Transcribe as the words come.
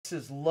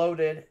is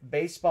loaded.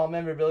 Baseball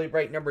memorabilia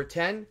break number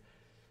 10.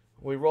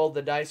 We rolled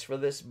the dice for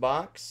this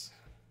box.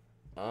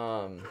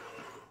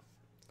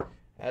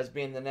 As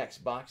being the next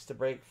box to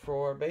break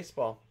for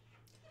baseball.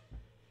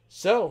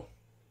 So,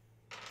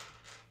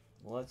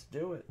 let's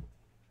do it.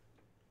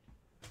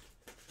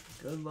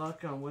 Good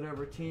luck on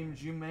whatever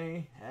teams you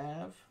may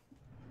have.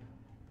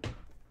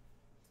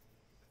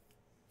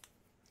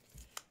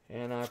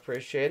 And I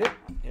appreciate it.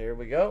 Here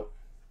we go.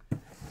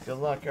 Good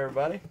luck,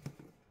 everybody.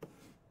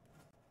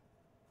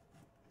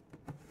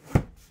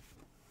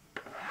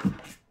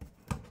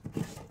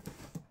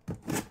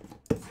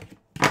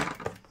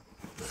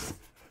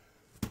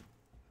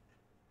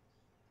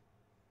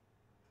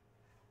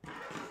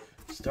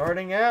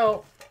 Starting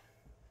out,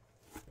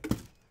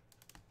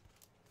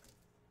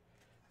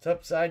 it's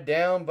upside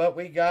down, but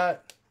we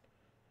got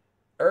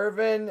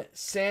Irvin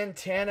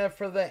Santana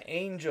for the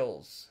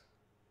Angels.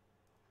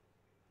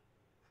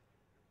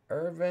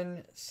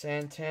 Irvin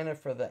Santana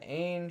for the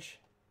Angels.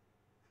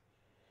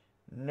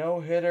 No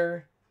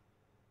hitter,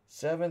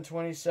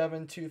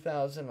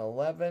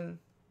 7/27/2011.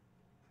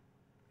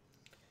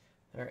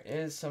 There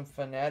is some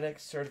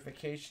Fanatics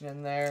certification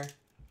in there.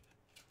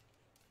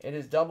 It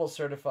is double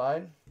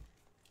certified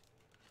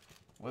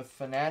with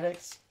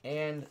Fanatics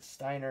and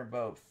Steiner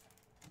both.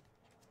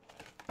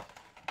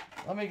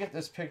 Let me get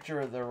this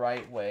picture the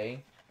right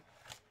way.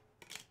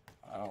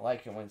 I don't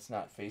like it when it's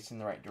not facing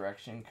the right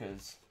direction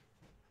because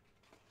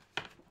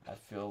I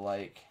feel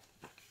like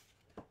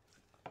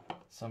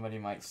somebody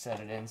might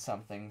set it in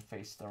something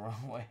faced the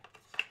wrong way.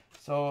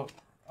 So,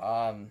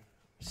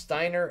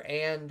 Steiner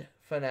and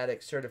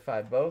Fanatics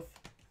certified both.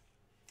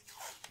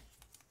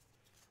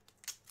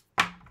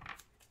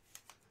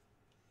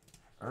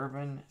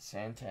 Irvin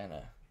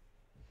Santana.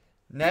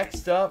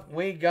 Next up,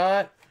 we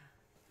got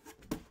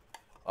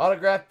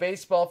autographed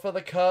baseball for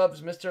the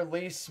Cubs, Mr.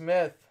 Lee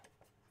Smith.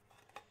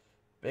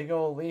 Big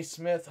old Lee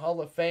Smith, Hall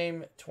of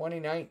Fame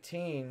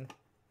 2019.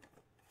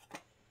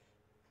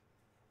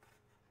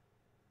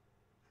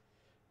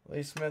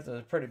 Lee Smith is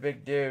a pretty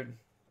big dude.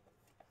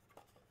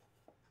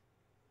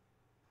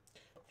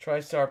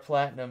 TriStar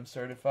Platinum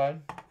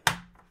certified.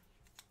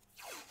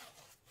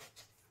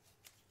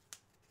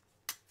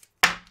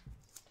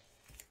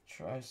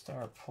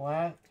 TriStar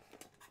Plat.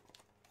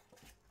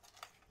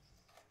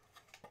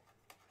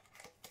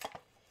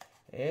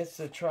 It's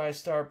a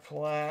TriStar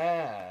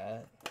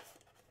Plat.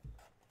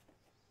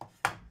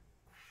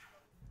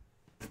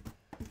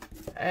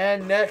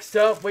 And next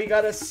up, we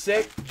got a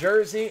sick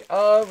jersey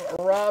of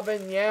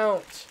Robin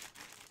Yount.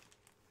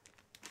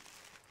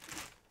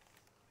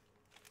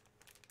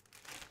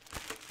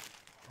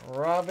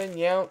 Robin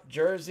Yount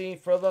jersey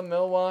for the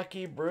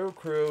Milwaukee Brew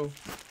Crew.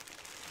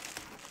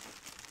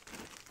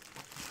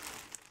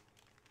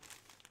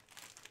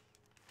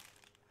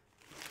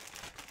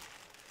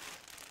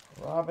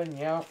 Robin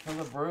Yount for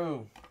the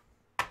Brew.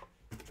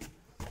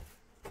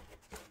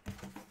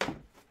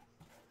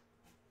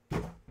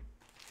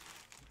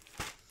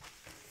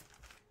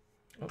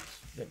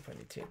 Oops, didn't put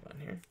any tape on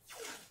here.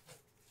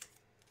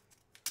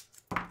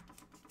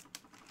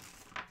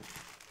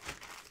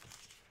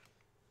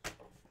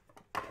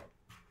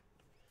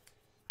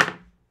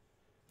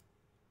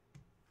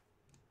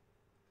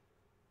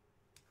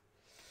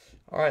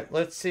 All right,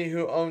 let's see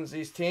who owns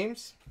these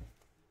teams.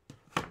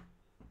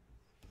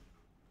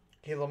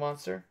 Gila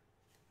Monster.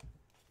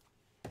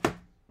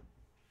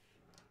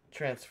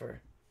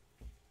 Transfer.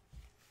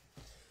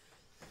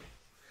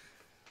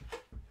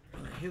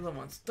 Gila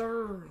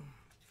Monster.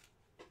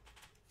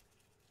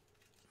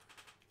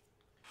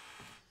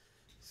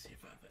 Let's see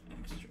if I have an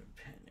extra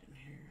pen in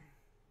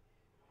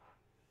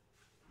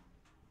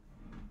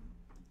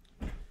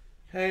here.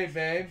 Hey,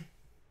 babe.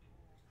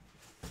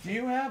 Do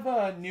you have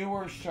a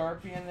newer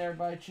Sharpie in there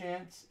by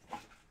chance?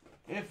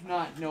 If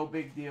not, no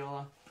big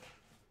deal.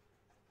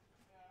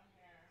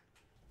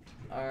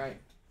 All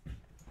right.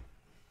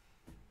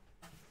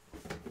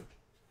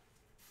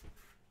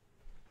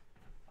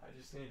 I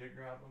just need to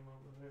grab them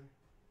over there.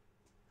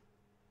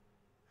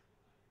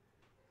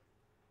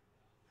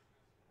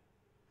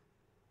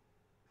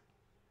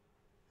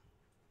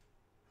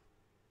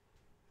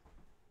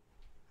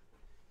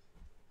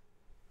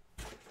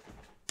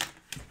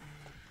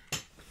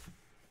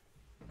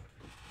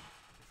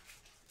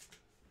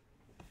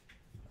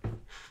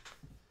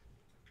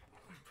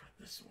 Put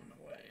this one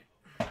away.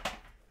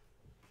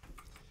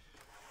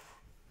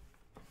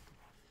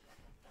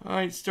 All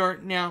right,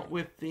 starting out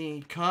with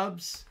the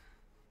Cubs.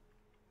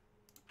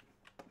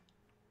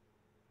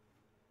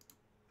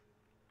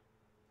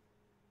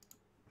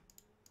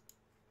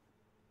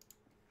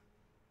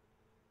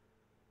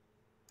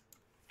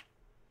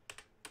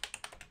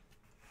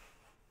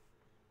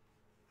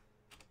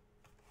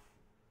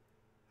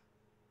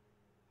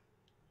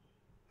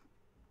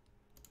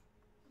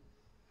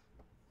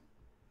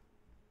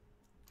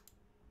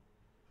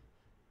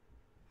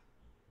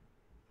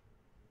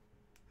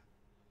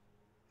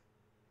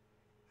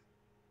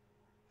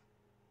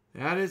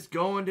 That is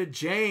going to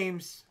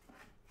James.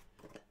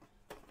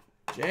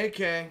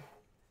 JK.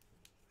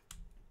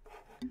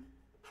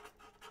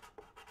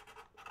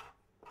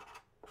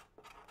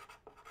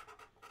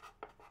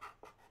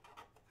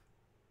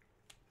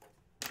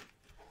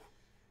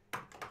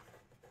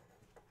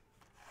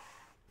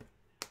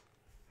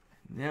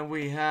 Then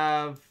we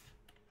have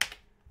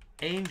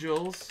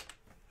Angels.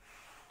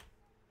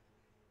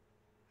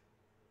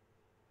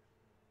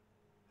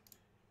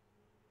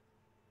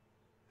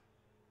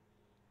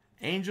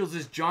 Angels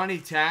is Johnny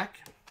Tack.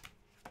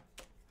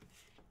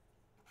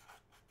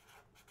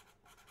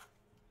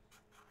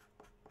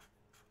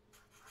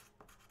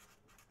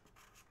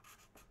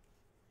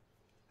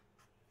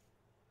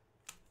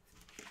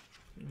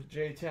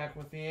 J-Tack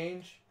with the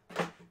Ange.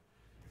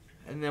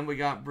 And then we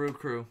got Brew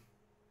Crew.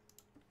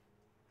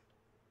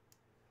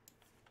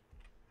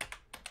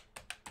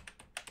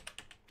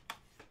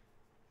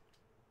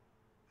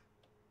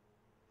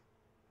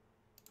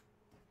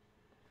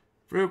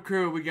 Brew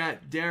Crew, we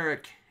got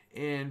Derek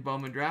in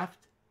Bowman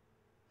Draft.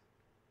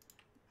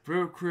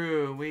 Brew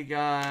Crew, we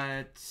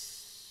got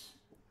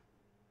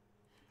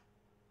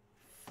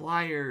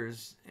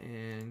Flyers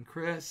and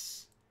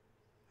Chris.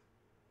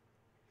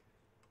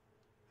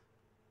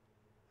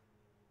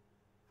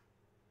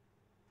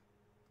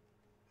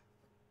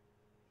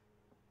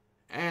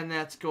 And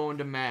that's going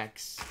to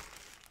Max.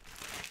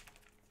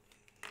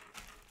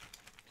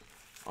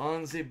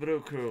 On the Brew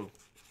Crew.